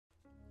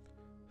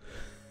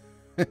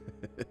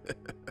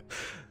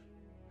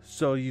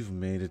So you've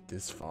made it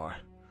this far.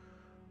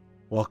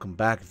 Welcome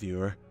back,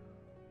 viewer.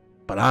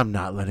 But I'm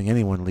not letting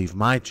anyone leave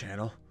my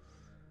channel.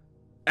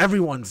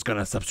 Everyone's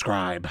gonna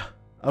subscribe.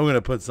 I'm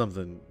gonna put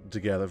something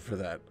together for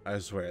that. I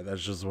swear,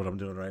 that's just what I'm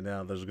doing right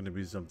now. There's gonna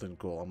be something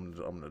cool. I'm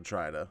gonna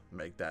try to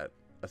make that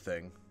a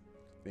thing.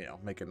 You know,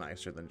 make it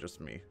nicer than just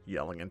me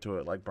yelling into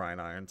it like Brian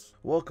Irons.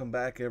 Welcome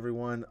back,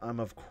 everyone. I'm,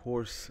 of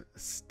course,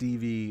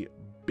 Stevie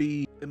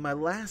B. In my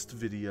last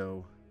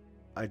video,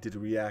 I did a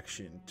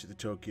reaction to the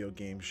Tokyo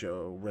Game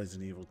Show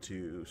Resident Evil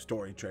 2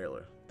 story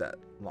trailer that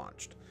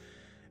launched.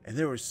 And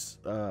there was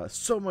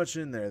so much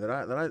in there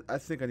that I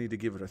think I need to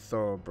give it a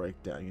thorough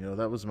breakdown. You know,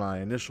 that was my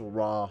initial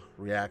raw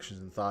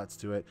reactions and thoughts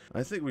to it.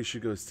 I think we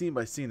should go scene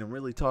by scene and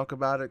really talk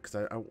about it, because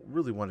I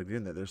really want to get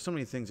in there. There's so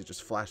many things that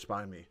just flashed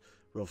by me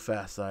real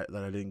fast that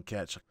I didn't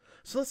catch.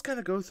 So let's kind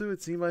of go through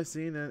it scene by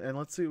scene and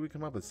let's see what we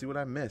come up with, see what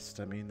I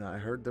missed. I mean, I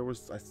heard there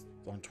was,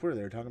 on Twitter,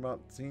 they were talking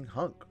about seeing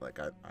Hunk. Like,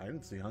 I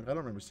didn't see Hunk. I don't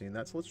remember seeing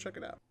that, so let's check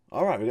it out.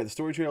 Alright, we got the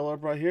story trailer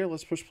up right here.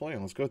 Let's push play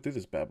and let's go through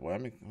this bad boy.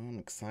 I'm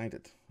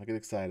excited. I get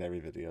excited every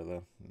video,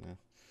 though.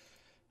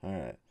 Yeah.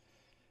 Alright.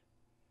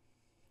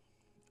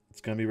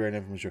 It's gonna be right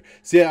now for sure.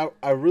 See,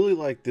 I really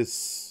like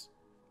this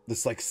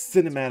like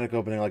cinematic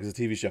opening, like it's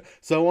a TV show.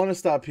 So I want to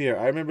stop here.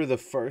 I remember the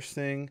first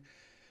thing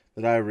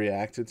that I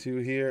reacted to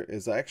here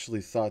is I actually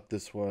thought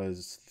this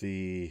was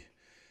the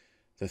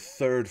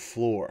third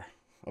floor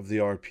of the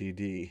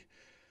RPD,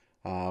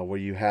 where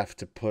you have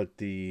to put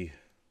the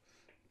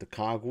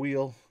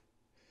cogwheel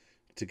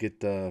to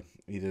get the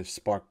either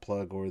spark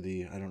plug or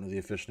the, I don't know the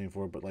official name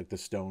for it, but like the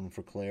stone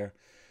for Claire.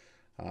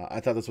 I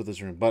thought that's what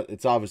this room, but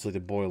it's obviously the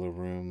boiler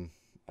room,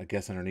 I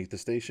guess, underneath the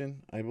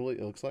station, I believe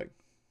it looks like.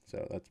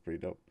 So that's pretty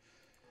dope.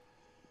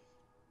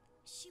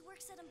 She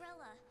works at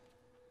Umbrella.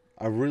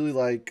 I really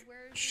like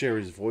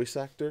Sherry's voice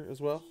actor as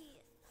well.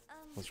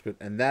 That's good,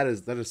 and that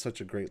is such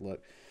a great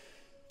look.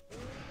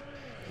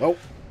 Oh, all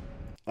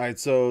right.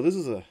 So this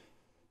is a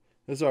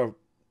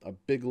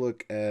big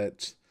look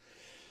at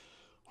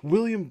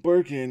William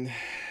Birkin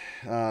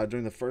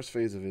during the first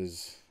phase of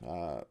his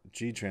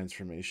G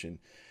transformation,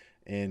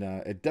 and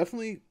it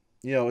definitely,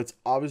 you know, it's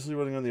obviously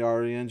running on the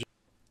RE engine.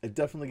 It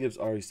definitely gives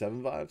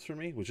RE7 vibes for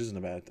me, which isn't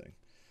a bad thing.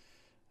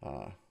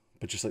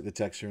 But just like the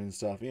texture and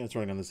stuff, you know, it's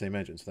running on the same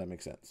engine, so that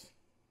makes sense.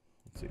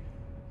 Let's see.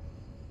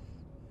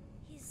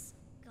 He's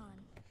gone.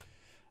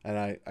 And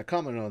I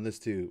commented on this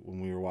too when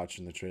we were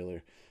watching the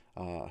trailer.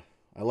 I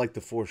like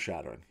the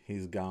foreshadowing.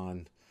 He's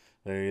gone.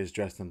 There he is,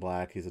 dressed in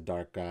black. He's a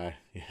dark guy,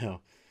 you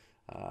know.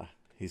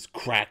 He's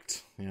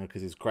cracked, you know,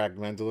 because he's cracked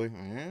mentally.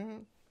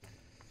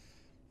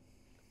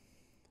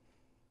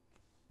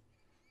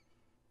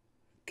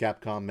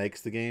 Capcom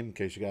makes the game, in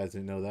case you guys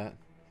didn't know that.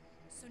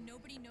 So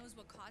nobody knows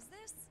what caused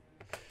this?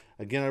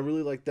 Again, I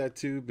really like that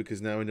too,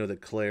 because now we know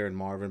that Claire and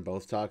Marvin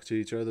both talk to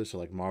each other. So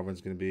like Marvin's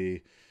gonna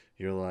be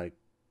your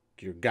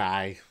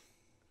guy,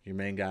 your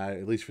main guy,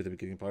 at least for the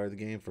beginning part of the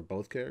game for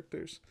both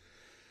characters.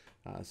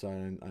 So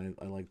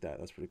I like that.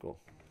 That's pretty cool.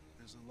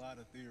 There's a lot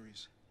of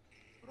theories,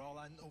 but all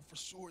I know for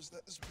sure is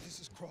that this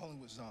place is crawling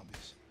with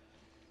zombies.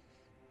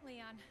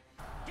 Leon,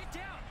 get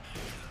down!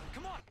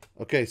 Come on!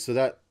 Okay, so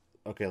that,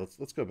 okay,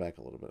 let's go back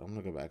a little bit. I'm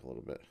gonna go back a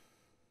little bit.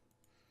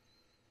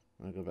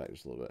 I'm gonna go back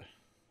just a little bit.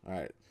 All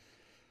right.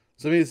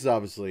 So I mean, this is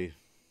obviously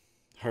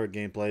her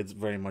gameplay. It's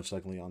very much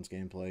like Leon's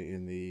gameplay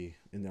in the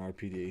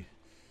RPD.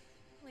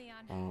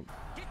 Leon,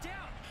 get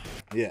down!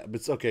 Yeah, but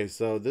it's okay.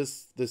 So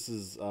this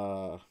is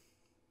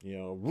you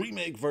know,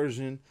 remake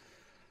version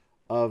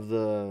of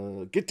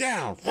the get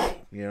down.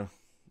 You know,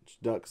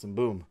 just ducks and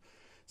boom.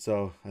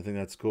 So I think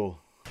that's cool.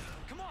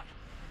 Come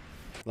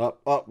on!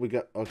 Oh, we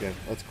got, okay.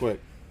 That's quick.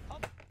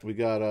 We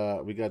got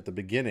the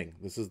beginning.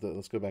 This is the,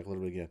 let's go back a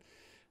little bit again.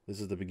 This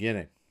is the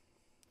beginning.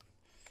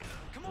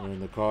 We're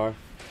in the car.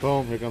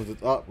 Boom, here comes it.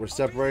 Oh, we're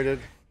separated.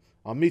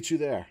 I'll meet you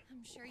there.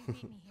 I'm sure you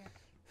beat me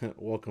here.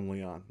 Welcome,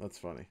 Leon. That's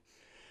funny.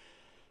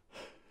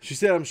 She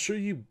said, I'm sure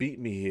you beat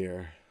me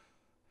here.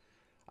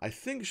 I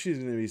think she's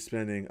going to be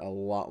spending a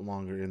lot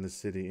longer in the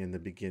city in the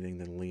beginning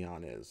than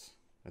Leon is.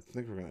 I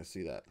think we're going to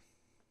see that.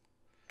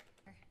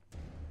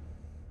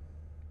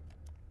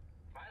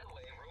 By the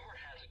way, rumor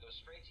has it go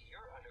straight to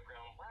your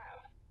underground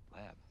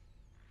lab.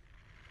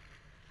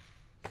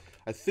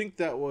 I think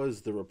that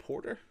was the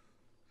reporter.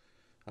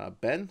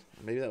 Ben?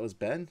 Maybe that was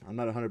Ben? I'm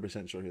not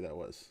 100% sure who that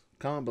was.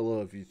 Comment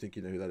below if you think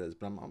you know who that is,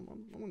 but I'm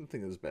going to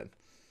think it was Ben.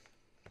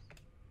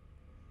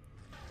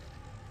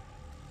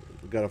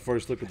 We got a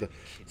first look at the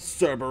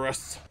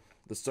Cerberus.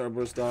 The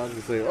Cerberus dog.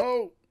 We say,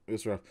 oh,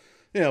 it's rough.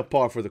 You know,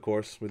 par for the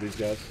course with these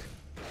guys.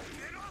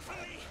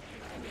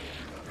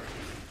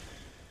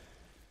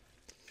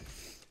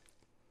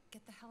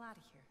 Get the hell out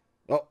of here.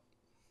 Oh.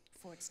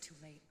 Before it's too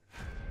late.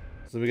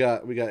 So we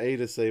got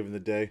Ada saving the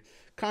day.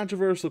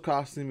 Controversial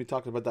costume. We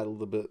talked about that a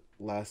little bit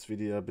last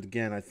video, but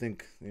again, I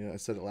think, you know, I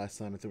said it last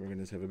time. I think we're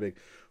gonna have a big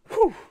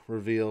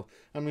reveal.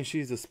 I mean,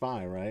 she's a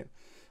spy, right?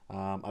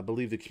 I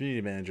believe the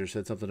community manager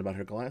said something about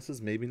her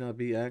glasses. Maybe not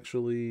be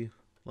actually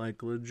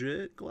like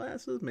legit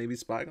glasses. Maybe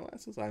spy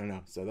glasses. I don't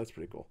know. So that's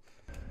pretty cool.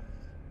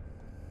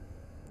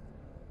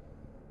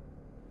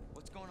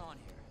 going on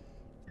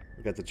here?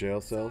 We got the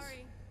jail cells.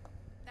 Sorry,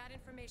 that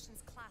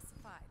information's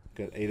classified.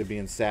 Got Ada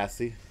being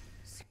sassy.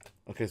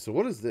 Okay, so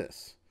what is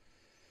this?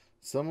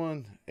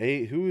 Someone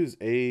who is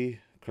A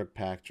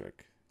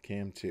Kirkpatrick?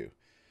 Cam 2.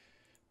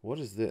 What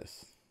is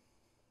this?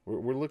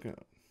 We're looking at,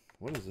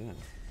 what is that?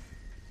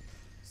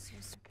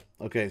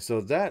 Okay,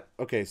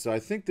 so I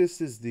think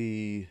this is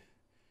the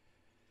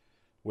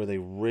where they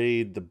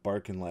raid the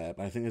Barkin lab.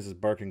 I think this is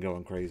Barkin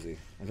going crazy.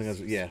 I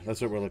think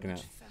that's what we're looking at.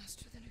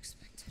 Faster than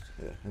expected.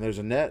 Yeah, and there's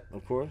a net,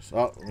 of course.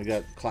 Oh, we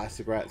got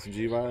classic rats and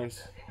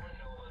G-virus.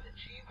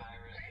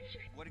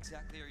 What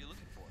exactly are you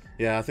looking for?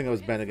 Yeah, I think it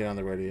was Ben again on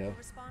the radio.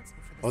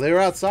 Responsible for this. Oh, they were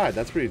outside.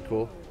 That's pretty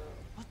cool.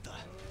 What the? I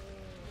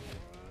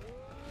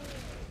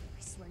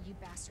swear, you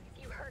bastard,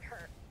 if you hurt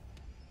her.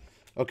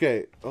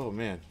 Okay. Oh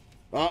man.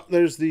 Oh,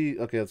 there's the.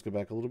 Okay, let's go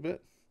back a little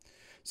bit.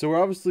 So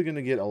we're obviously going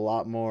to get a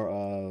lot more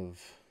of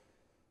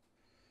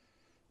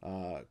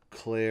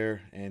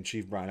Claire and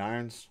Chief Brian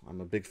Irons. I'm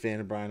a big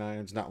fan of Brian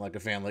Irons. Not like a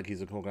fan like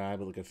he's a cool guy,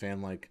 but like a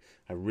fan like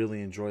I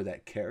really enjoy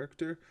that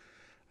character.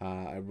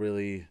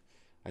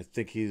 I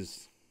think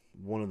he's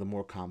one of the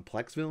more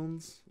complex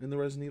villains in the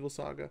Resident Evil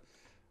saga.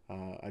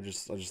 I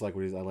just like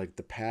what I like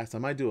the past. I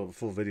might do a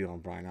full video on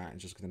Brian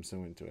Irons just because I'm so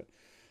into it.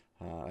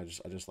 I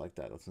just like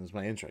that. That's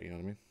my intro. You know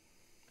what I mean?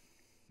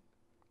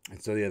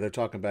 And so yeah, they're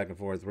talking back and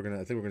forth. I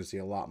think we're gonna see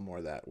a lot more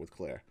of that with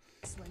Claire.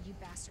 I swear, you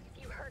bastard,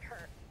 if you hurt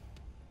her.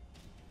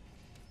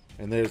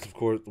 And there's of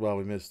course, well,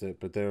 we missed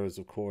it, but there was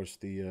of course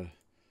the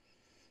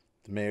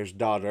mayor's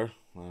daughter.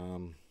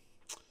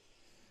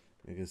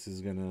 I guess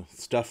he's gonna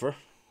stuff her.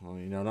 Well,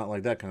 you know, not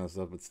like that kind of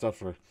stuff, but stuff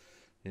her.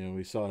 You know,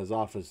 we saw his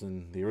office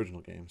in the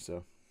original game,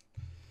 so.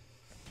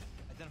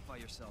 Identify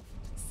yourself.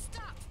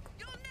 Stop!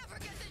 You'll never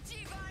get the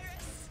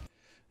G-virus!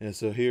 Yeah,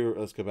 so here,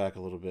 let's go back a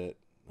little bit.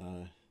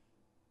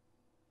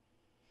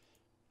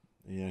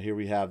 You know, here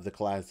we have the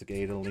classic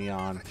Ada,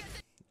 Leon,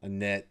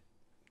 Annette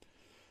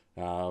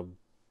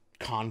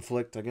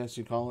conflict, I guess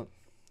you call it,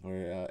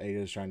 where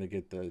Ada's trying to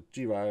get the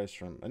G-virus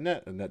from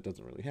Annette. Annette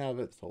doesn't really have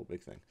it. It's a whole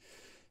big thing.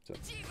 So,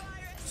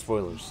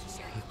 spoilers.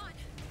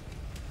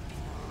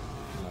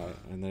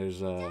 And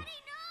there's oh,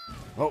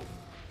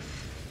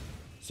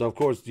 so of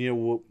course, you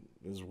know,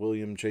 is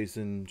William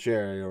chasing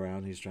Sherry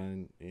around. He's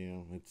trying, you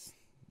know, it's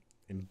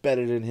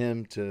embedded in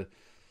him to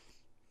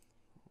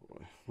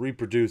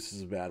reproduce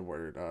is a bad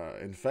word.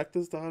 Infect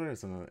his daughter.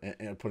 It's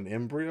put an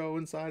embryo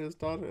inside his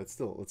daughter. It's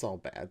all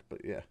bad,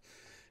 but yeah,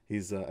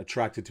 he's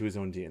attracted to his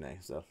own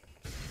DNA. So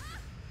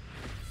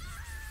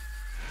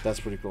that's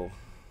pretty cool.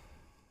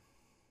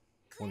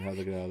 Wonder how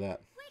they get out of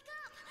that.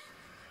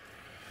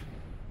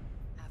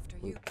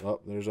 Oh,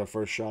 there's our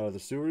first shot of the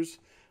sewers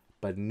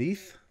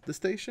beneath the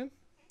station.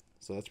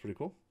 So that's pretty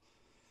cool.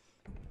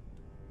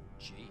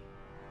 Gee,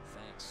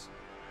 thanks.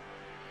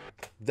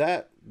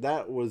 That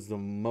was the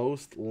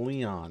most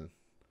Leon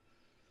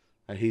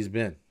he's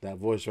been. That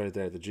voice right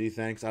there, the G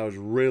thanks. I was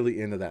really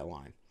into that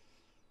line.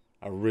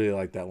 I really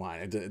like that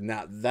line.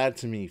 Now that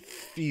to me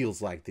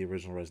feels like the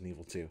original Resident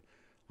Evil 2.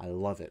 I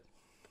love it.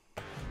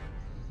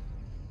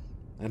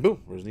 And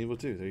boom, Resident Evil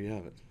 2. There you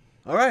have it.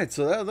 All right,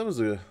 so that was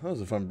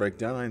a fun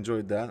breakdown. I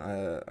enjoyed that.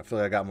 I feel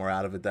like I got more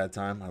out of it that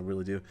time. I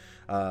really do.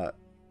 I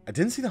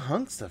didn't see the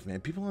Hunk stuff,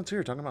 man. People on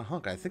Twitter talking about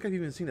Hunk. I think I've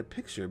even seen a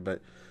picture,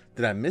 but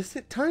did I miss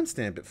it?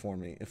 Timestamp it for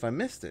me if I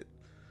missed it.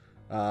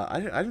 I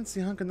didn't see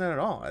Hunk in that at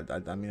all.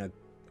 I mean,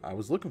 I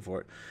was looking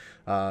for it.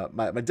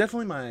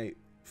 Definitely my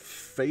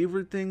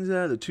favorite things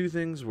the two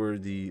things were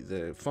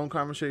the phone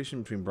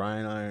conversation between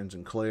Brian Irons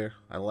and Claire.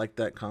 I like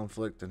that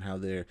conflict and how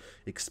they're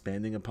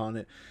expanding upon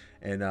it.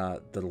 And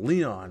the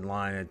Leon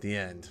line at the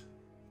end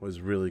was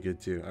really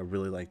good too. I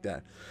really like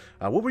that.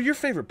 What were your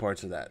favorite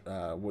parts of that?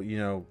 You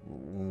know,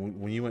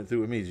 when you went through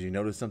it with me, did you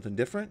notice something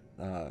different?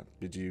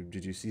 Did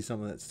you see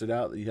something that stood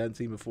out that you hadn't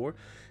seen before?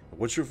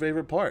 What's your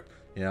favorite part?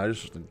 You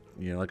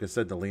know, like I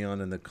said, the Leon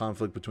and the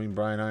conflict between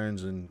Brian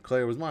Irons and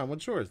Claire was mine.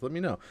 What's yours? Let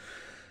me know.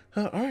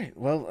 All right.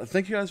 Well,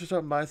 thank you guys for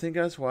stopping by. Thank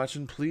you guys for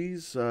watching.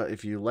 Please,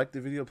 if you liked the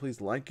video, please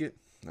like it,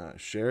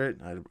 share it.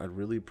 I'd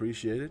really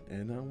appreciate it.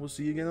 And we'll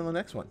see you again on the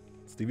next one.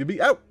 Stevie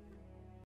B out.